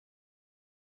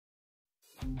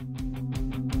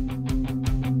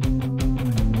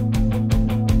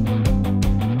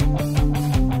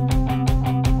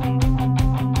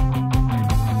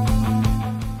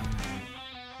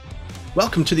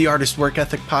Welcome to the Artist Work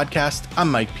Ethic Podcast. I'm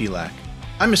Mike Pelak.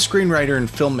 I'm a screenwriter and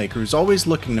filmmaker who's always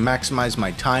looking to maximize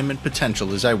my time and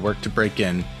potential as I work to break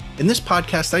in. In this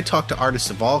podcast, I talk to artists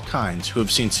of all kinds who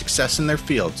have seen success in their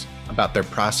fields about their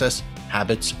process,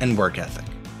 habits, and work ethic.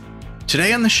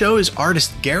 Today on the show is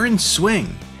artist Guerin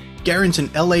Swing. Guerin's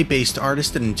an LA-based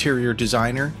artist and interior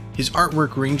designer. His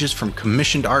artwork ranges from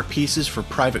commissioned art pieces for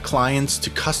private clients to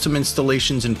custom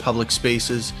installations in public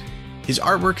spaces. His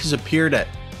artwork has appeared at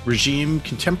Regime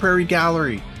Contemporary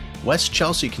Gallery, West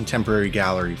Chelsea Contemporary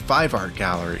Gallery, Five Art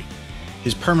Gallery.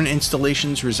 His permanent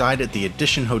installations reside at the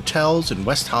Edition Hotels in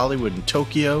West Hollywood and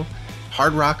Tokyo,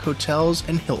 Hard Rock Hotels,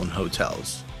 and Hilton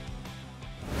Hotels.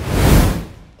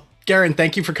 Guerin,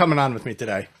 thank you for coming on with me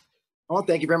today. Well,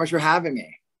 thank you very much for having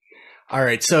me. All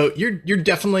right, so you're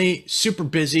definitely super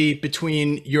busy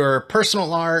between your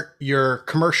personal art, your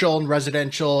commercial and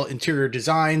residential interior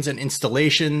designs and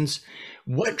installations.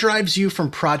 What drives you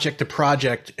from project to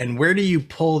project, and where do you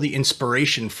pull the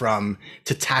inspiration from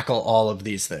to tackle all of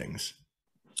these things?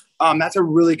 That's a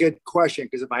really good question,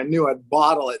 because if I knew, I'd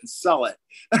bottle it and sell it.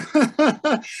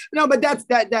 No, but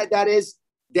that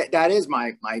is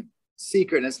my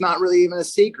secret. And it's not really even a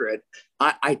secret.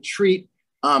 I treat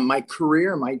my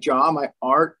career, my job, my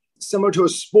art similar to a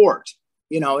sport.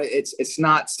 You know, it's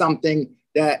not something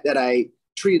that I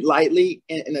treat lightly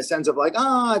in the sense of like,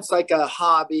 oh, it's like a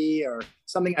hobby or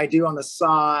something I do on the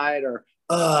side, or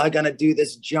I'm gonna do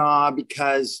this job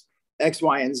because X,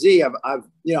 Y, and Z.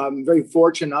 I'm very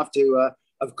fortunate enough to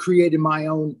have created my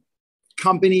own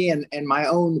company and my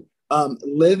own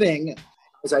living.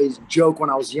 As I joke,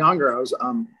 when I was younger, I was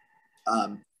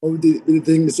the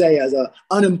thing to say as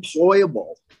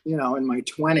unemployable. You know, in my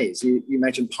 20s. You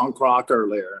mentioned punk rock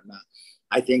earlier, and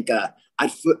I think I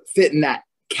fit in that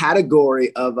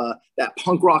category of that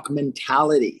punk rock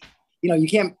mentality. You know, you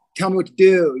can't tell me what to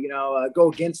do. You know, go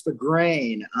against the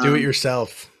grain. Do it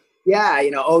yourself. Yeah,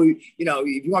 if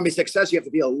you want to be successful, you have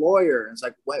to be a lawyer. And it's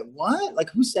like, wait, what? Like,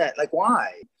 who said? Like,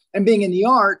 why? And being in the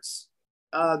arts,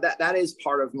 that is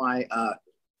part of my,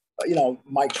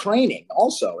 my training.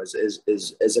 Also, as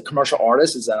a commercial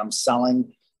artist, is that I'm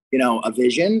selling, a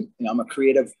vision. I'm a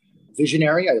creative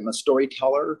visionary. I'm a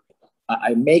storyteller.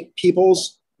 I make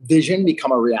people's vision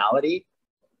become a reality.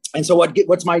 And so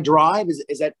what's my drive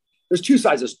is that there's two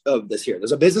sides of this here.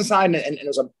 There's a business side and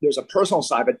there's a personal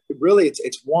side, but really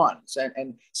it's one.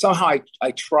 And somehow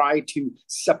I try to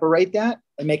separate that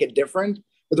and make it different,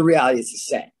 but the reality is the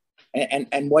same.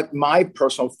 And what my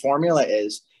personal formula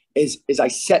is I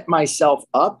set myself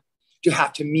up to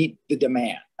have to meet the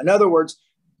demand. In other words,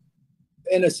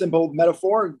 in a simple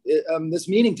metaphor, this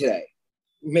meeting today,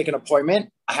 we make an appointment.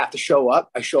 I have to show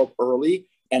up. I show up early,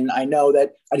 and I know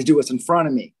that I just do what's in front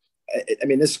of me. I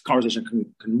mean, this conversation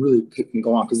can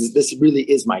go on, because this really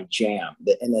is my jam,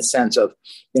 in the sense of,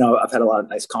 I've had a lot of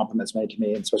nice compliments made to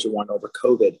me, and especially one over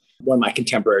COVID. One of my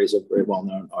contemporaries, a very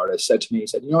well-known artist, said to me, he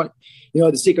said, you know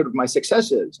what the secret of my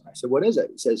success is? And I said, what is it?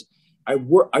 He says, I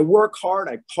work hard,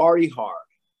 I party hard,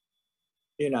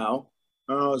 And I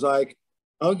was like,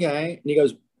 okay. And he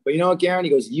goes, but you know what, Guerin? He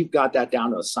goes, you've got that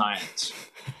down to a science.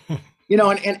 And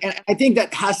I think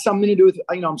that has something to do with,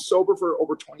 I'm sober for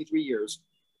over 23 years.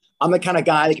 I'm the kind of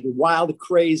guy that can be wild and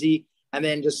crazy, and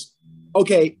then just,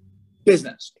 okay,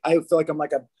 business. I feel like I'm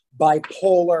like a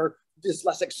bipolar,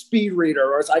 dyslexic speed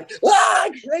reader, or it's like,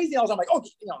 crazy. I'm like, okay,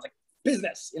 like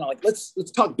business, like let's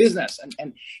talk business.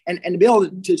 And to be able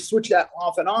to switch that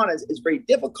off and on is very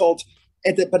difficult.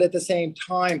 But at the same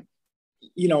time,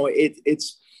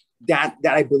 it's that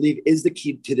I believe is the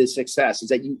key to this success, is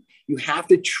that you have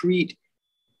to treat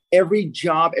every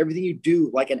job, everything you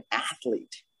do, like an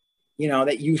athlete.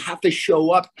 That you have to show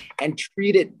up and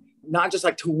treat it not just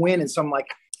like to win in some like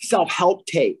self-help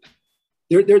tape.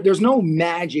 There's no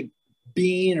magic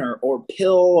bean or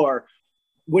pill, or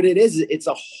what it is. It's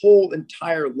a whole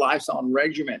entire lifestyle and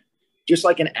regimen. Just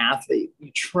like an athlete,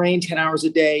 you train 10 hours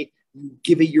a day, you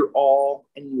give it your all,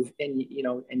 and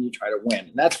you try to win.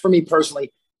 And that's, for me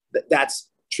personally, that's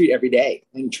treat every day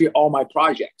and treat all my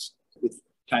projects with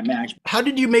time management. How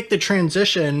did you make the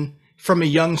transition from a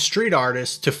young street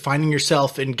artist to finding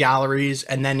yourself in galleries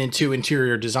and then into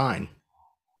interior design?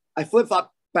 I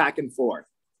flip-flop back and forth.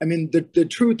 I mean, the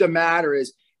truth of the matter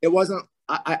is, it wasn't,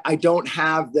 I don't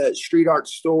have the street art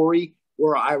story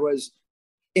where I was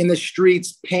in the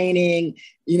streets painting,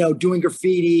 doing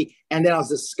graffiti, and then I was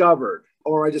discovered.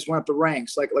 or I just went up the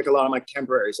ranks, like a lot of my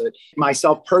contemporaries.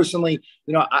 Myself personally,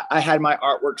 I had my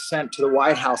artwork sent to the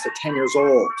White House at 10 years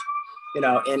old, in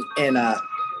a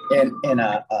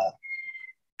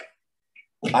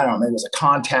I don't know, maybe it was a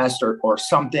contest or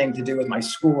something to do with my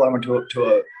school. I went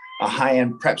to a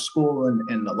high-end prep school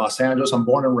in Los Angeles. I'm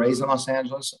born and raised in Los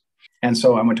Angeles. And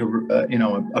so I went to,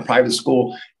 a private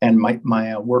school, and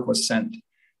my work was sent,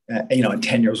 at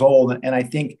 10 years old. And I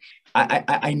think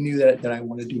I knew that I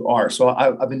wanted to do art. So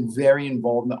I've been very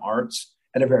involved in the arts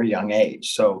at a very young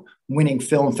age. So winning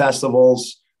film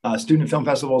festivals, student film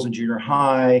festivals in junior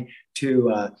high,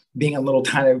 to being a little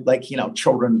kind of like,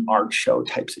 children art show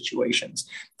type situations.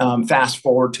 Fast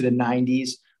forward to the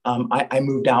 90s. I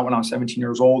moved out when I was 17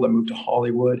 years old. I moved to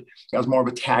Hollywood. I was more of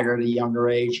a tagger at a younger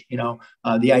age.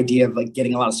 The idea of like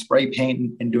getting a lot of spray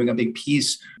paint and doing a big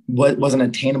piece wasn't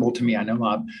attainable to me. I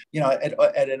know,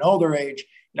 at an older age,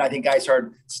 I think guys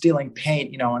started stealing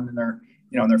paint, and in their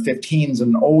 15s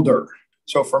and older.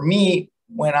 So for me,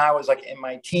 when I was like in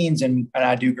my teens and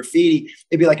I do graffiti,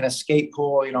 it'd be like an escape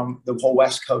pool, the whole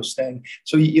West Coast thing.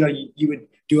 So, you would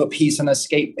do a piece in a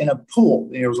pool.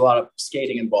 There was a lot of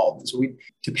skating involved. So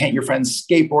to paint your friend's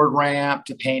skateboard ramp,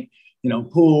 to paint,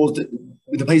 pools,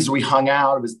 the places we hung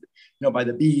out, it was, by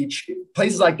the beach,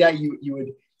 places like that you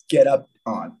would get up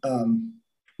on.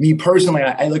 Me personally,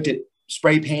 I looked at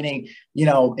spray painting,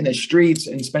 in the streets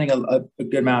and spending a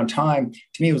good amount of time.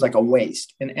 To me, it was like a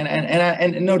waste.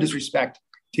 And no disrespect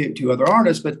to other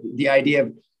artists, but the idea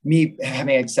of me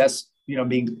having access,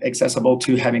 being accessible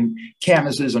to having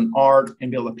canvases and art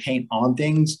and be able to paint on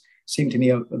things seemed to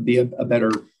me be a better.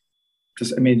 It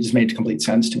just made complete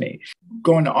sense to me.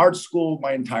 Going to art school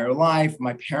my entire life.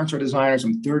 My parents are designers.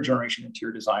 I'm third generation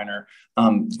interior designer.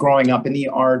 Growing up in the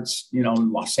arts,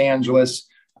 in Los Angeles.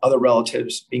 Other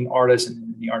relatives being artists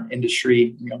in the art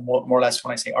industry, more or less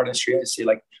when I say art industry, I say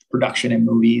like production in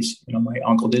movies. My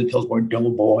uncle did Pillsbury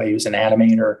Doughboy. He was an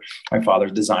animator. My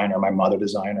father's designer, my mother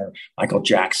designer, Michael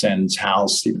Jackson's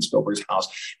house, Steven Spielberg's house.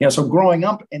 So growing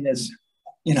up in this,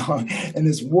 in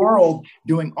this world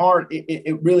doing art,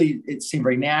 it seemed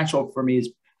very natural for me. Is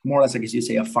more or less, I guess you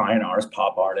say, a fine artist,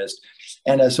 pop artist.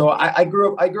 And so I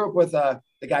grew up with the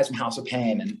guys from House of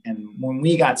Pain. And when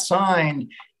we got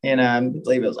signed, and I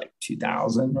believe it was like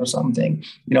 2000 or something,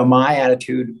 my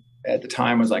attitude at the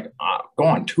time was like, go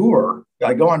on tour.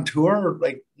 I go on tour?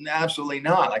 Like, absolutely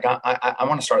not. Like, I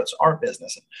want to start this art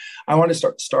business. I want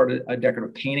to start a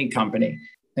decorative painting company.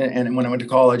 And when I went to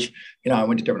college, I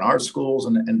went to different art schools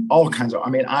and all kinds of,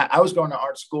 I was going to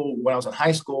art school when I was in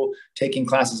high school, taking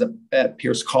classes at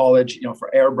Pierce College,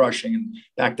 for airbrushing. And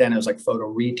back then it was like photo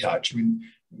retouch.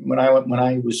 When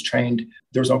I was trained,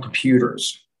 there was no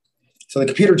computers. So the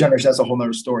computer generation, that's a whole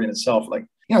nother story in itself. Like,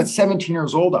 at 17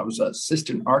 years old, I was an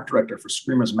assistant art director for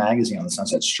Screamers magazine on the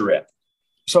Sunset Strip.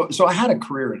 So I had a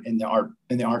career in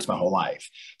the arts my whole life.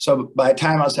 So by the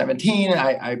time I was 17,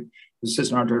 I was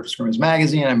assistant art director for Screamers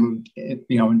magazine. I moved,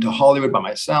 into Hollywood by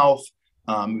myself,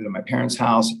 moved to my parents'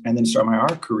 house, and then started my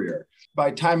art career.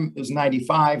 By the time it was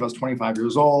 95, I was 25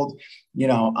 years old.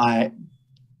 I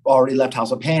already left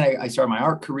House of Pain. I started my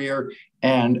art career,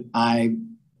 and I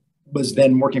was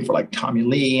then working for like Tommy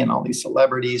Lee and all these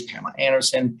celebrities, Pamela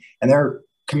Anderson, and they're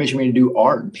commissioned me to do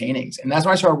art and paintings. And that's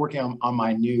when I started working on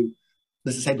my new,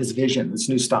 let's just say, this vision, this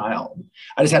new style.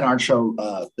 I just had an art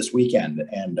show this weekend,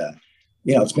 and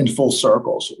it's been full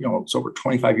circle. So, it's over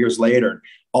 25 years later,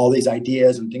 all these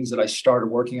ideas and things that I started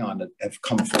working on that have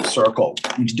come full circle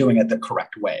into doing it the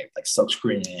correct way, like silk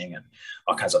screening and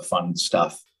all kinds of fun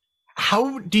stuff.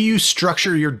 How do you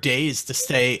structure your days to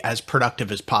stay as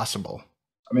productive as possible?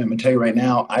 I'm going to tell you right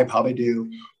now, I probably do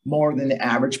more than the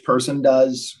average person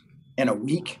does in a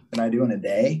week than I do in a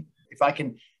day. If I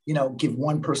can, give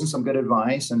one person some good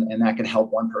advice and that can help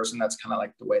one person, that's kind of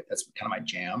like that's kind of my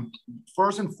jam.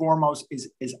 First and foremost is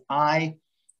I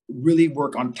really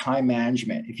work on time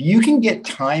management. If you can get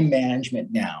time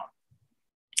management down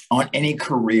on any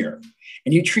career,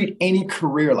 and you treat any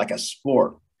career like a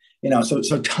sport,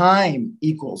 so time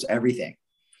equals everything.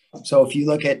 So if you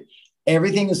look at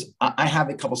everything I have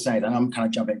a couple sayings, and I'm kind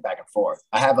of jumping back and forth.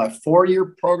 I have a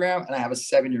 4-year program and I have a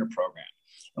 7-year program.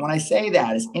 And when I say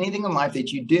that, is anything in life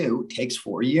that you do takes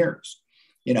 4 years.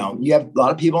 You have a lot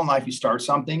of people in life, you start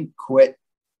something, quit.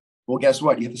 Well, guess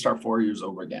what? You have to start 4 years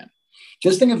over again.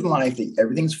 Just think of life that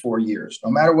everything's 4 years,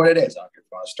 no matter what it is. I don't care if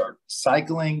you want to start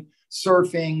cycling,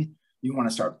 surfing, you want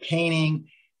to start painting,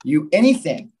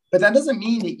 anything. But that doesn't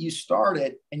mean that you start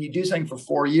it and you do something for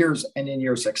 4 years and then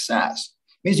you're a success.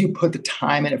 It means you put the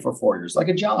time in it for 4 years, like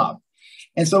a job.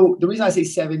 And so the reason I say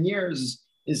 7 years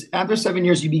is after 7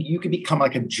 years, you could become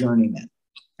like a journeyman.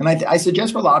 And I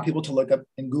suggest for a lot of people to look up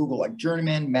in Google, like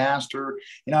journeyman, master.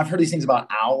 You know, I've heard these things about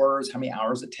hours, how many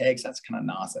hours it takes. That's kind of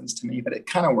nonsense to me, but it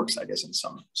kind of works, I guess, in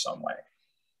some way.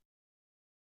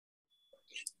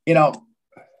 You know,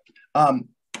 I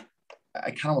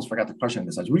kind of almost forgot the question.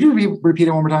 Would you repeat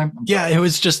it one more time? Yeah, it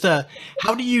was just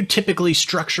how do you typically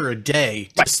structure a day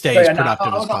to stay as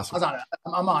productive as possible?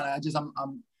 I'm on it.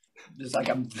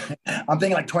 I'm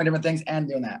thinking like 20 different things and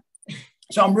doing that.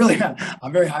 So I'm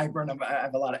very hyper and I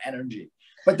have a lot of energy.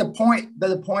 But the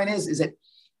point is that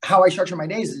how I structure my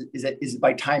days is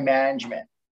by time management.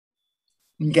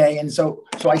 Okay. And so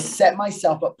I set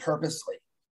myself up purposely.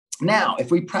 Now, if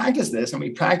we practice this and we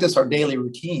practice our daily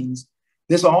routines,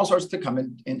 this all starts to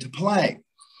come into play.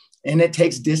 And it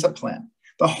takes discipline.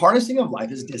 The hardest thing of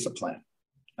life is discipline.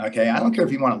 Okay. I don't care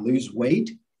if you want to lose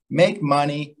weight, make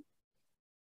money,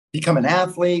 become an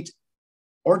athlete,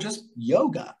 or just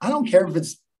yoga. I don't care if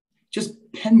it's just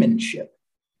penmanship.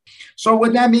 So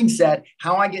with that being said,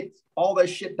 how I get all this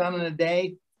shit done in a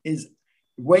day is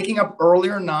waking up early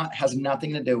or not has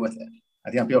nothing to do with it.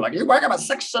 I think people are like, you wake up at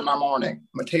 6 in the morning.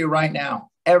 I'm gonna tell you right now,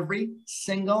 every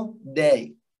single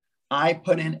day, I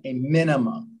put in a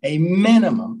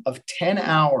minimum of 10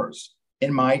 hours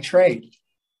in my trade.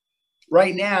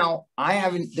 Right now,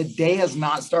 the day has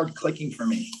not started clicking for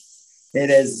me. It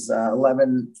is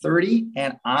 11:30,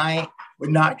 and I would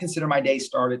not consider my day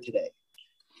started today.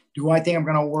 Do I think I'm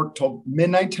going to work till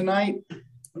midnight tonight?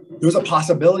 There's a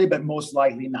possibility, but most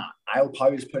likely not. I will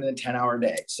probably just put in a 10-hour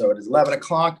day. So it is 11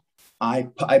 o'clock. I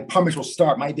promise will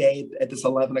start my day at this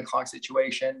 11 o'clock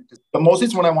situation. But mostly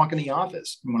it's when I walk in the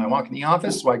office. When I walk in the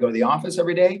office, so I go to the office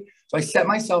every day. So I set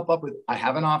myself up I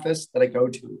have an office that I go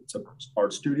to. It's an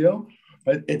art studio.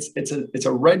 But it's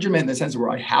a regimen in the sense where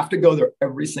I have to go there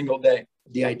every single day.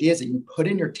 The idea is that you put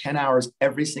in your 10 hours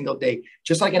every single day,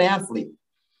 just like an athlete.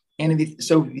 And if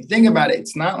you think about it,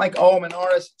 it's not like, oh, I'm an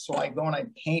artist, so I go and I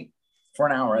paint for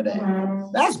an hour a day.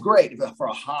 That's great for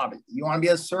a hobby. You want to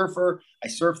be a surfer? I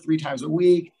surf 3 times a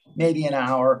week, maybe an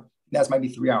hour. That's maybe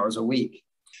 3 hours a week.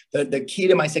 The key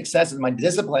to my success is my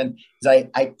discipline is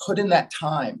I put in that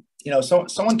time. You know,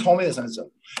 someone told me this, and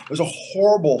it was a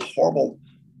horrible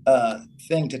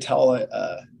thing to tell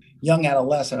a young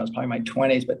adolescent. I was probably in my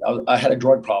 20s, but I had a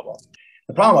drug problem.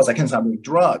 The problem was I couldn't stop doing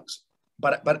drugs,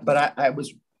 but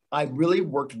I really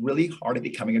worked really hard at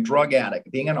becoming a drug addict.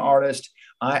 Being an artist,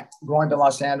 growing to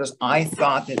Los Angeles, I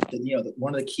thought that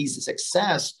one of the keys to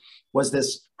success was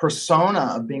this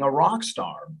persona of being a rock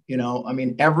star. You know, I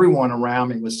mean, everyone around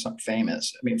me was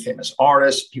famous. I mean, famous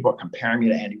artists. People are comparing me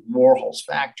to Andy Warhol's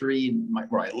factory,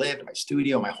 where I lived, my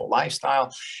studio, my whole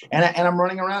lifestyle. And I'm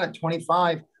running around at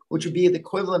 25, which would be the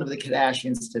equivalent of the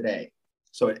Kardashians today.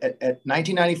 So at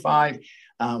 1995,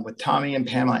 with Tommy and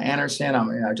Pamela Anderson,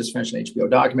 I just finished an HBO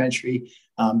documentary,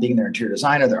 being their interior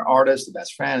designer, their artist, the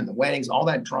best friend, and the weddings, all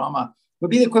that drama would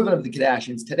be the equivalent of the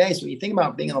Kardashians today. So when you think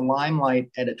about being in the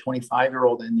limelight at a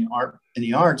 25-year-old in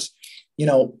the arts, you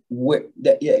know,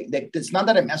 it's not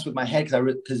that I messed with my head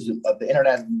because of the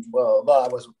internet and blah, blah,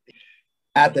 blah.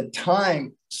 At the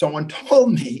time, someone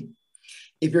told me,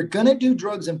 if you're going to do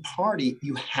drugs and party,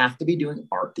 you have to be doing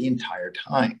art the entire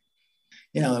time.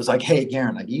 You know, it was like, hey,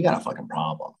 Guerin, like, you got a fucking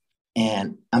problem.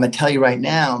 And I'm going to tell you right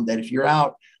now that if you're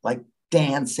out like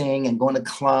dancing and going to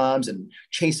clubs and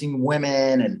chasing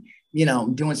women and, you know,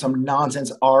 doing some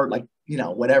nonsense art, like, you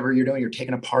know, whatever you're doing, you're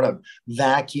taking apart a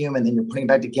vacuum and then you're putting it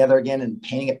back together again and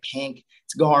painting it pink.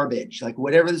 It's garbage. Like,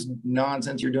 whatever this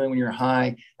nonsense you're doing when you're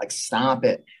high, like, stop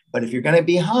it. But if you're going to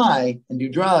be high and do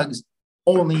drugs,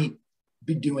 only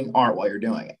be doing art while you're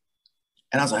doing it.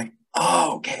 And I was like,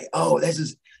 oh, okay. Oh, this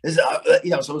is,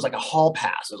 you know, so it was like a hall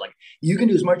pass. It was like, you can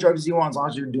do as much drugs as you want as long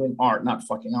as you're doing art, not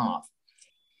fucking off.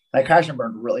 And I crashed and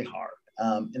burned really hard,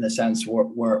 in the sense where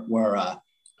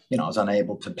you know, I was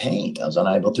unable to paint. I was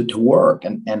unable to work.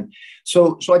 And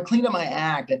so I cleaned up my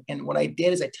act. And what I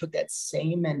did is I took that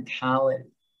same mentality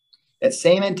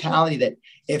that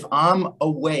if I'm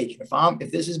awake,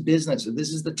 if this is business, if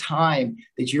this is the time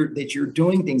that you're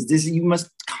doing things, you must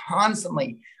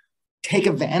constantly take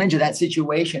advantage of that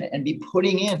situation and be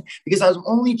putting in, because I was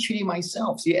only treating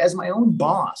myself, see, as my own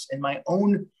boss and my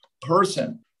own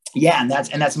person. Yeah. And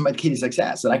that's my key to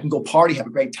success, that I can go party, have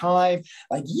a great time.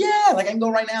 Like, yeah, like I can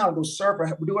go right now and go surf or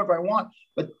do whatever I want.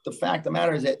 But the fact of the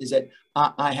matter is that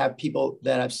I have people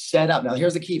that I've set up. Now,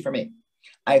 here's the key for me.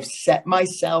 I've set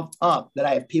myself up that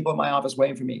I have people in my office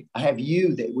waiting for me. I have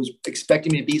you that was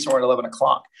expecting me to be somewhere at 11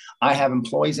 o'clock. I have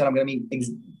employees that I'm going to meet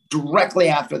directly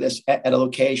after this at a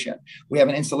location. We have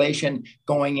an installation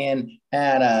going in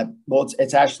at,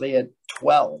 it's actually at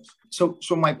 12. So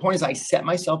my point is I set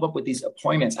myself up with these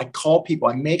appointments. I call people,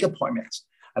 I make appointments.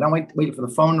 I don't wait for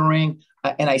the phone to ring.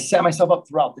 And I set myself up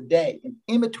throughout the day. And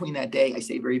in between that day, I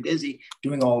stay very busy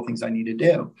doing all the things I need to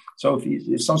do. So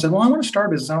if someone says, well, I want to start a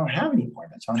business, I don't have any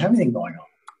appointments, I don't have anything going on.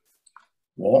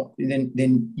 Well,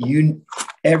 then you,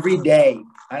 every day,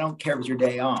 I don't care if it's your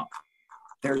day off,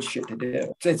 there's shit to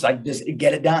do. So it's like, just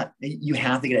get it done. You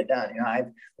have to get it done. You know, like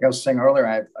I was saying earlier,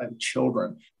 I have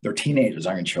children. They're teenagers.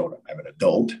 I have children. I have an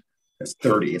adult that's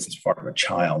 30. It's as far as a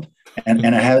child. And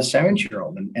I have a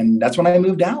 17-year-old. And that's when I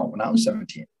moved out, when I was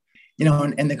 17. You know,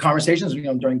 and the conversations, you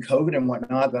know, during COVID and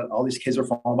whatnot, that all these kids are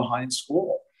falling behind in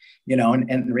school, you know,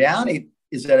 and the reality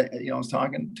is that, you know, I was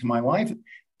talking to my wife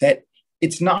that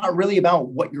it's not really about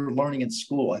what you're learning in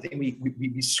school. I think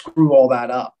we screw all that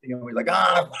up. You know, we're like,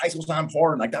 high school's not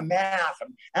important, like the math,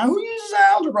 and who uses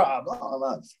algebra, blah, blah,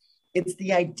 blah. It's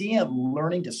the idea of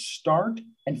learning to start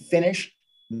and finish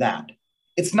that.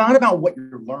 It's not about what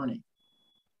you're learning.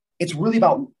 It's really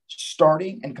about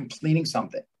starting and completing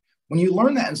something. When you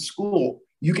learn that in school,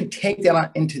 you can take that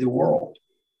out into the world,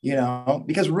 you know,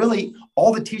 because really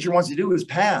all the teacher wants to do is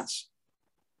pass.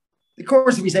 Of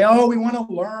course, if you say, oh, we want to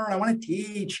learn, I want to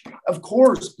teach, of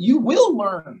course, you will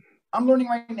learn. I'm learning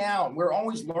right now. We're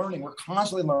always learning. We're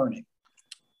constantly learning.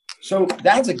 So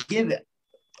that's a given.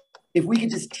 If we could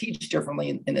just teach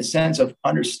differently in the sense of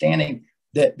understanding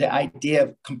the idea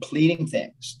of completing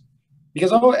things,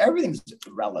 because everything's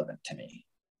relevant to me.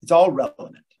 It's all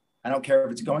relevant. I don't care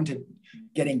if it's going to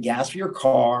getting gas for your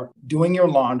car, doing your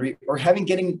laundry, or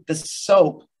getting the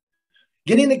soap.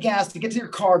 Getting the gas to get to your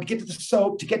car, to get to the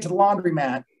soap, to get to the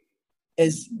laundromat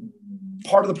is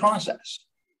part of the process.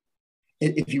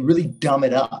 If you really dumb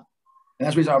it up. And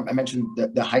that's the reason I mentioned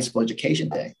the high school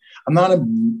education thing. I'm not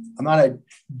a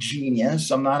genius.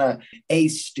 I'm not an A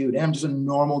student. I'm just a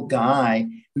normal guy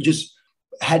who just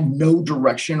had no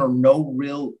direction or no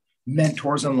real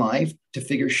mentors in life to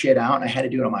figure shit out. And I had to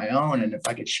do it on my own. And if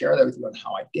I could share that with you on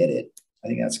how I did it, I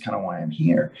think that's kind of why I'm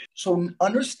here. So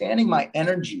understanding my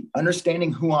energy,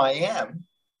 understanding who I am,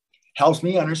 helps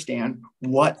me understand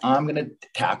what I'm going to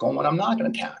tackle and what I'm not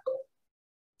going to tackle.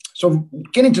 So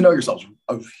getting to know yourself is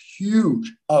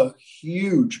a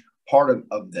huge part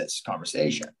of this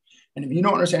conversation. And if you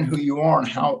don't understand who you are and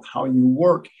how you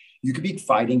work, you could be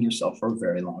fighting yourself for a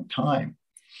very long time.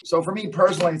 So for me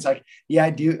personally, it's like the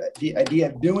idea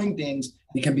of doing things,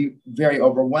 it can be very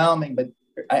overwhelming, but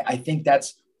I think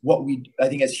that's I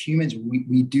think as humans,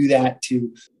 we do that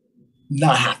to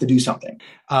not have to do something.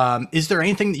 Is there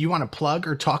anything that you want to plug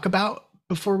or talk about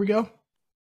before we go?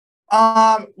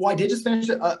 Well, I did just finish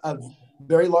a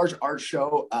very large art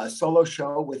show, a solo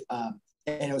show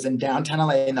and it was in downtown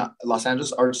LA in the Los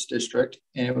Angeles Arts District.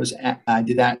 And I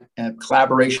did that in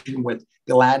collaboration with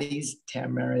Gladys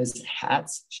Tamara's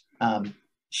Hats.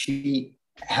 She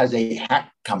has a hat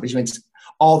company. She makes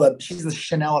she's the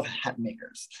Chanel of hat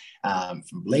makers,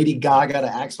 from Lady Gaga to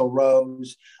Axl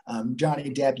Rose,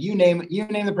 Johnny Depp, you name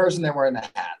the person, they're wearing the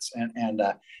hats.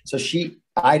 So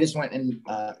I just went and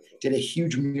did a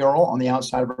huge mural on the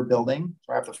outside of her building.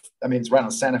 It's right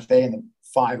on Santa Fe and the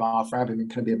 5 off ramp. It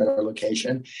couldn't be a better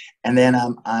location. And then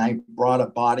I brought a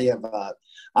body of,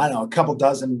 a couple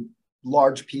dozen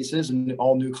large pieces and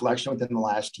all new collection within the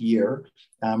last year.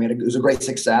 It was a great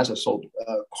success. I sold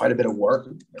quite a bit of work.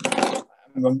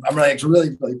 I'm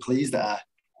really pleased. I'd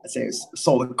say I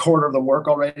sold a quarter of the work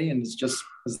already, and it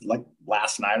was like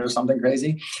last night or something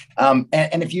crazy. And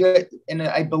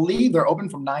I believe they're open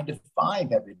from 9 to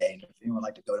 5 every day. And if anyone would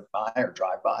like to go to buy or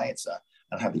drive by, I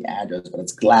don't have the address, but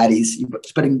it's Gladys. I'm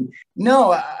working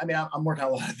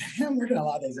on a lot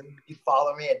of things. And you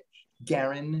follow me at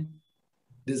Guerin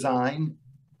Design,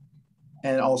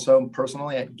 and also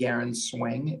personally at Guerin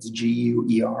Swing. It's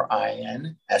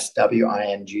GUERIN SWING,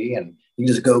 and you can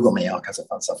just Google me. All kinds of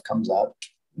fun stuff comes up.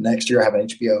 Next year, I have an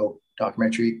HBO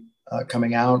documentary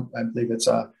coming out. I believe it's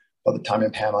about the Tommy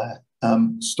and Pamela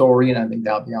story, and I think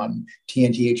that'll be on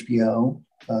TNT HBO.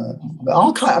 I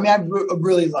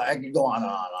could go on and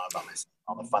on about myself,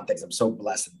 all the fun things. I'm so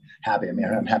blessed and happy.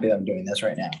 I'm happy that I'm doing this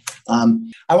right now.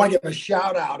 I want to give a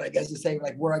shout out, I guess, to say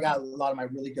like where I got a lot of my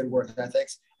really good work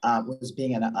ethics was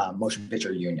being in a motion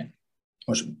picture union.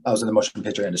 I was in the motion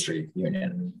picture industry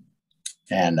union,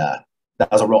 and that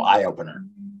was a real eye opener.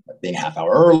 Being a half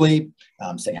hour early,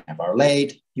 staying a half hour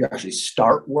late. You actually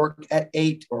start work at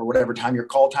 8 or whatever time your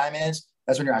call time is.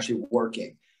 That's when you're actually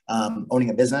working. Owning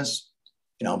a business,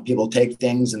 people take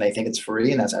things and they think it's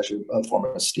free, and that's actually a form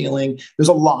of stealing. There's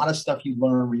a lot of stuff you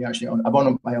learn when you actually own. I've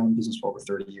owned my own business for over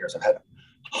 30 years. I've had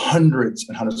hundreds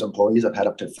and hundreds of employees. I've had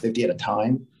up to 50 at a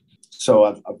time. So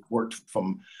I've worked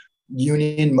from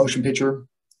union, motion picture,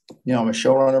 I'm a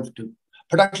showrunner, to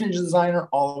production designer,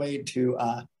 all the way to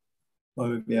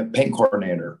well, yeah, paint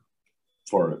coordinator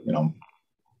for,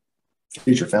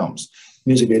 feature films,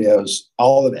 music videos,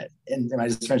 all of it. And I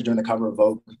just finished doing the cover of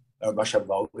Vogue, Russia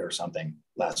Vogue or something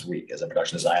last week as a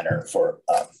production designer for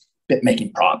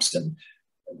making props and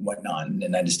whatnot.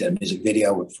 And I just did a music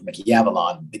video for Mickey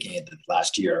Avalon beginning of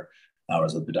last year. I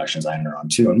was a production designer on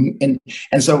too.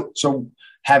 And so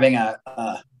having a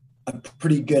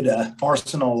pretty good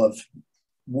arsenal of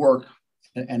work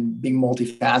and being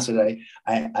multifaceted,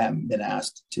 I have been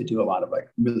asked to do a lot of like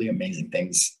really amazing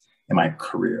things in my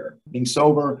career. Being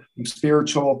sober, being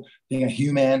spiritual, being a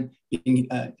human, being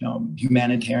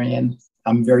humanitarian.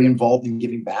 I'm very involved in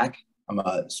giving back. I'm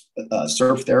a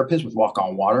surf therapist with Walk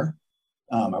on Water.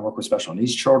 I work with special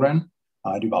needs children.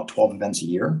 I do about 12 events a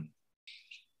year.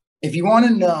 If you want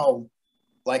to know,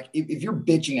 like, if you're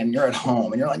bitching and you're at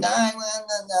home and you're like, no,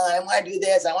 I want to do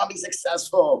this. I want to be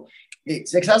successful.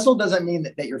 Successful doesn't mean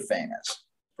that you're famous,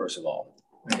 first of all.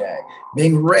 Okay.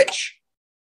 Being rich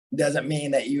doesn't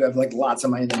mean that you have like lots of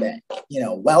money in the bank.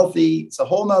 Wealthy, it's a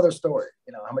whole nother story.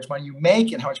 How much money you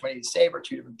make and how much money you save are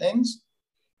two different things.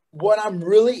 What I'm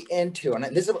really into, and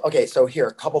this is, okay, so here,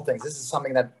 a couple things. This is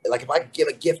something that, like, if I give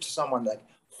a gift to someone, like,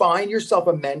 find yourself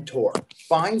a mentor.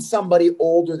 Find somebody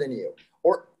older than you.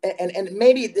 And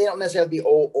maybe they don't necessarily be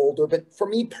older, but for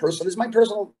me personally,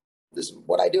 this is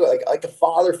what I do, like a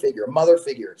father figure, a mother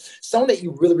figure, someone that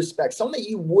you really respect, someone that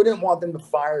you wouldn't want them to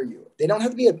fire you. They don't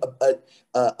have to be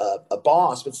a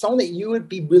boss, but someone that you would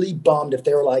be really bummed if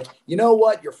they were like, you know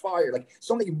what, you're fired. Like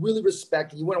someone that you really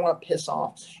respect and you wouldn't want to piss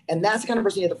off. And that's the kind of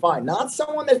person you have to find, not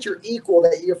someone that's your equal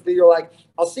that you're like,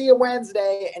 I'll see you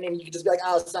Wednesday. And then you can just be like,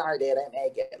 oh, sorry, Dad, I didn't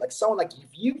make it. Like someone like, if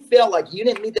you feel like you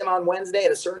didn't meet them on Wednesday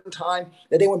at a certain time,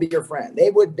 that they wouldn't be your friend.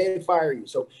 They'd fire you.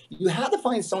 So you have to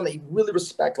find someone that you really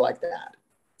respect like that.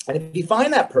 And if you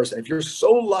find that person, if you're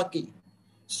so lucky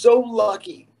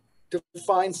to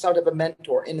find some type of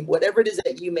mentor in whatever it is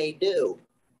that you may do,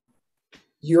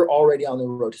 you're already on the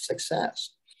road to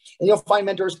success. And you'll find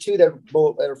mentors too that are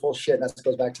full of shit. And that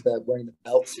goes back to the wearing the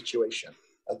belt situation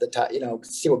of the time,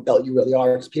 see what belt you really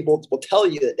are. Because people will tell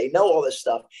you that they know all this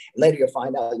stuff, and later you'll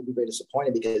find out you'll be very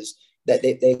disappointed because that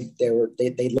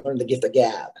they learned the gift of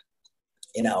gab,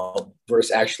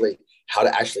 versus actually how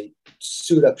to actually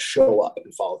suit up, show up,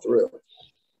 and follow through.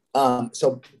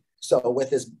 So with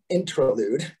this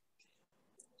interlude,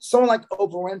 someone like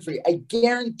Oprah Winfrey, I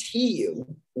guarantee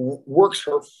you, works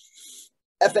her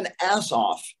effing ass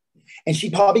off, and she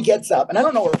probably gets up. And I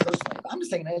don't know her personally, but I'm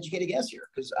just taking an educated guess here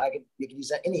because you can use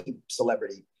that any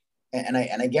celebrity, and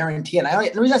I guarantee. And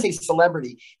the reason I say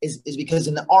celebrity is because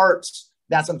in the arts,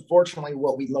 that's unfortunately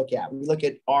what we look at. We look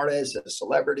at artists as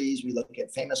celebrities. We look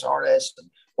at famous artists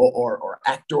or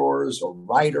actors or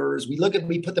writers.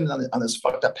 We put them on this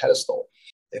fucked up pedestal.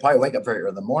 They probably wake up very early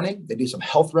in the morning. They do some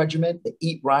health regimen. They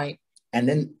eat right, and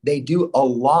then they do a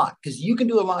lot because you can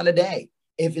do a lot a day.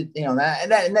 If it,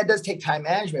 that does take time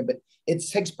management, but it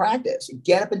takes practice.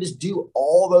 Get up and just do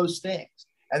all those things,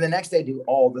 and the next day do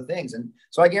all the things. And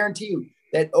so I guarantee you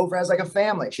that Oprah has like a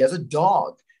family. She has a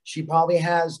dog. She probably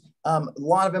has a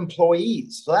lot of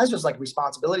employees. So that's just like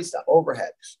responsibility stuff,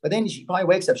 overhead. But then she probably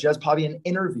wakes up. She does probably an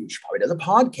interview. She probably does a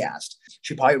podcast.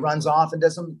 She probably runs off and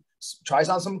tries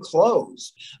on some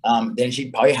clothes. Then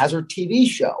she probably has her TV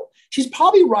show. She's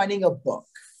probably writing a book.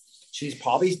 She's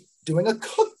probably doing a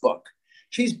cookbook.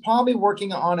 She's probably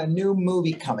working on a new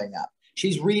movie coming up.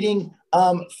 She's reading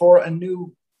for a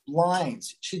new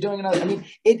lines. She's doing another. I mean,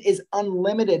 it is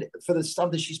unlimited for the stuff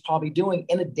that she's probably doing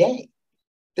in a day.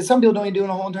 That some people don't even do in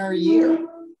a whole entire year.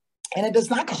 And it does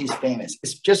not because she's famous.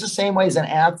 It's just the same way as an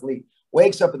athlete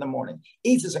wakes up in the morning,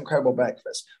 eats this incredible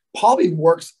breakfast, probably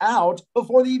works out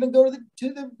before they even go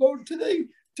to the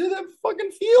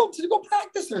fucking field to go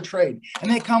practice their trade.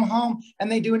 And they come home and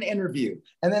they do an interview,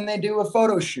 and then they do a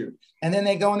photo shoot, and then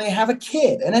they go and they have a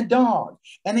kid and a dog,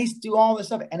 and they do all this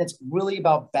stuff. And it's really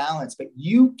about balance. But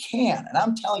you can, and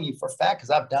I'm telling you for a fact, because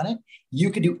I've done it, you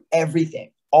can do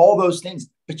everything, all those things,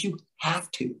 but you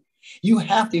have to. You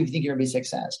have to if you think you're going to be a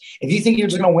success. If you think you're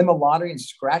just going to win the lottery and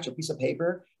scratch a piece of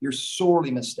paper, you're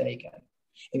sorely mistaken.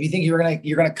 If you think you're going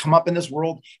to come up in this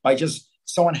world by just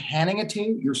someone handing it to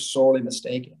you, you're sorely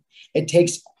mistaken. It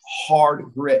takes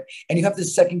hard grit, and you have to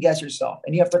second guess yourself,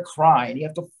 and you have to cry, and you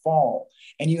have to fall,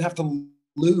 and you have to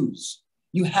lose.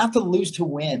 You have to lose to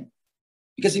win,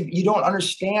 because if you don't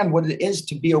understand what it is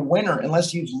to be a winner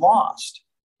unless you've lost.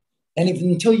 And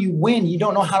until you win, you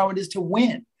don't know how it is to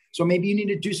win. So maybe you need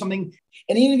to do something.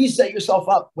 And even if you set yourself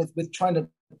up with trying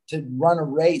to run a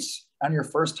race on your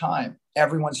first time,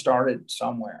 everyone started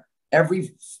somewhere.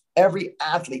 Every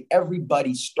athlete,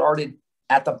 everybody started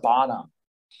at the bottom.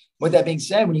 With that being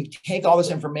said, when you take all this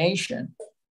information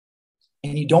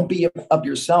and you don't beat up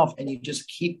yourself, and you just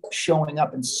keep showing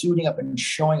up and suiting up and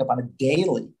showing up on a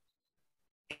daily,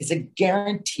 it's a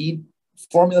guaranteed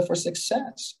formula for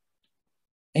success.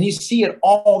 And you see it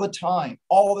all the time,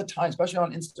 especially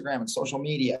on Instagram and social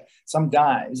media. Some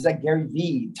guy, is that Gary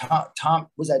Vee, Tom,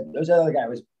 was that other guy,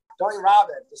 was Tony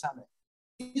Robbins or something.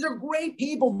 These are great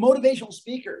people, motivational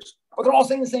speakers, but they're all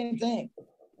saying the same thing.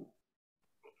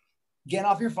 Get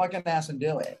off your fucking ass and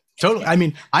do it. Totally. I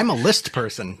mean, I'm a list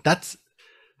person. That's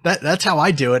how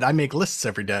I do it. I make lists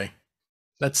every day.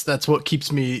 That's what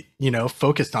keeps me,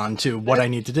 focused on to what I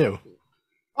need to do.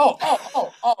 Oh!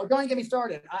 Don't get me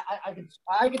started.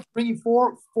 I could bring you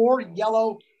four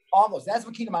yellow envelopes. That's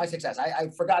what key to my success. I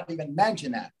forgot to even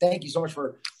mention that. Thank you so much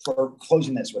for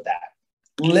closing this with that.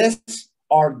 Lists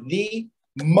are the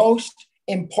most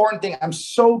important thing. I'm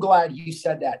so glad you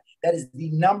said that. That is the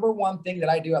number one thing that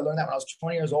I do. I learned that when I was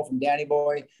 20 years old from Danny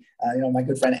Boy. My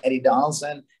good friend Eddie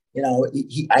Donaldson.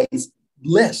 I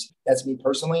list. That's me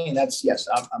personally, and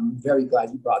I'm very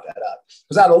glad you brought that up. Because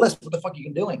without a list, what the fuck are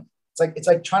you doing? It's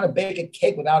like trying to bake a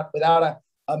cake without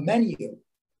a menu.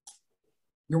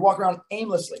 You're walking around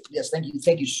aimlessly. Yes,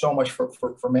 thank you so much for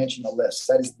mentioning the list.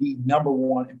 That is the number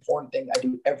one important thing I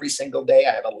do every single day.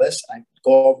 I have a list. I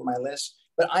go over my list,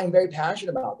 but I'm very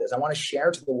passionate about this. I want to share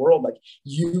to the world, like,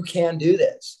 you can do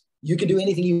this. You can do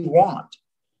anything you want,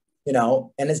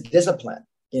 and it's discipline,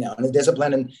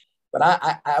 but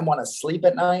I want to sleep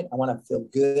at night. I want to feel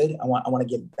good. I want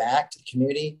to give back to the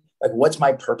community. Like, what's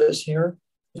my purpose here?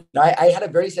 I had a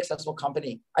very successful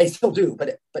company. I still do, but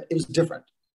it was different.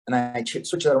 And I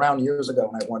switched it around years ago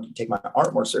when I wanted to take my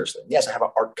art more seriously. Yes, I have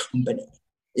an art company,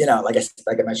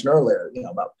 like I mentioned earlier,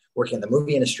 about working in the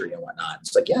movie industry and whatnot.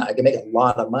 It's like, yeah, I can make a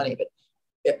lot of money, but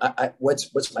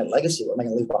what's my legacy? What am I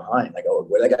going to leave behind? Like,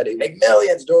 what do I got to do? Make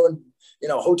millions doing,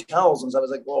 hotels. And so I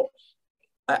was like, well,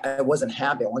 I wasn't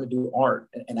happy. I wanted to do art,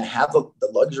 and I have the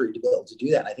luxury to be able to do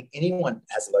that. And I think anyone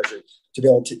has the luxury to be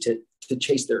able to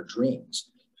chase their dreams.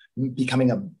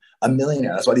 Becoming a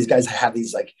millionaire. That's why these guys have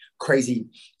these like crazy,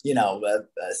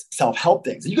 self-help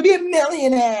things. You could be a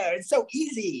millionaire. It's so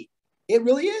easy. It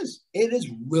really is. It is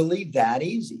really that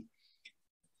easy.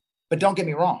 But don't get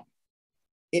me wrong.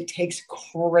 It takes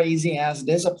crazy ass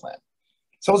discipline.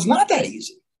 So it's not that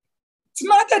easy. It's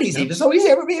not that easy. It's so easy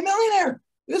to ever be a millionaire.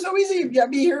 It's so easy.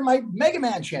 I'd be here in my mega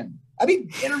mansion. I'd be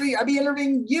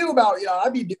interviewing you about,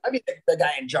 I'd be the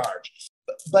guy in charge.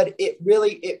 But it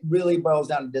really boils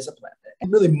down to discipline.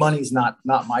 And really, money's not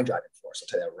my driving force. I'll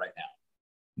tell you that right now.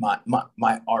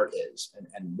 My art is,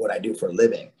 and what I do for a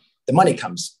living. The money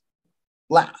comes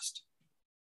last.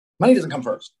 Money doesn't come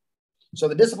first. So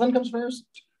the discipline comes first.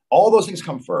 All those things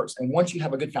come first. And once you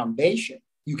have a good foundation,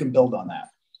 you can build on that.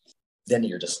 Then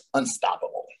you're just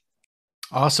unstoppable.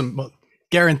 Awesome. Well,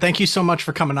 Guerin, thank you so much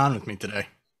for coming on with me today.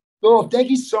 Oh, thank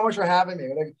you so much for having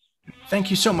me. Thank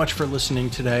you so much for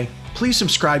listening today. Please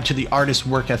subscribe to the Artist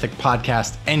Work Ethic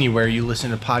podcast anywhere you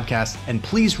listen to podcasts, and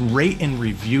please rate and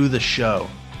review the show.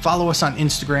 Follow us on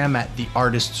Instagram at The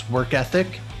Artist's Work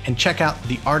Ethic, and check out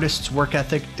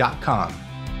theartistsworkethic.com.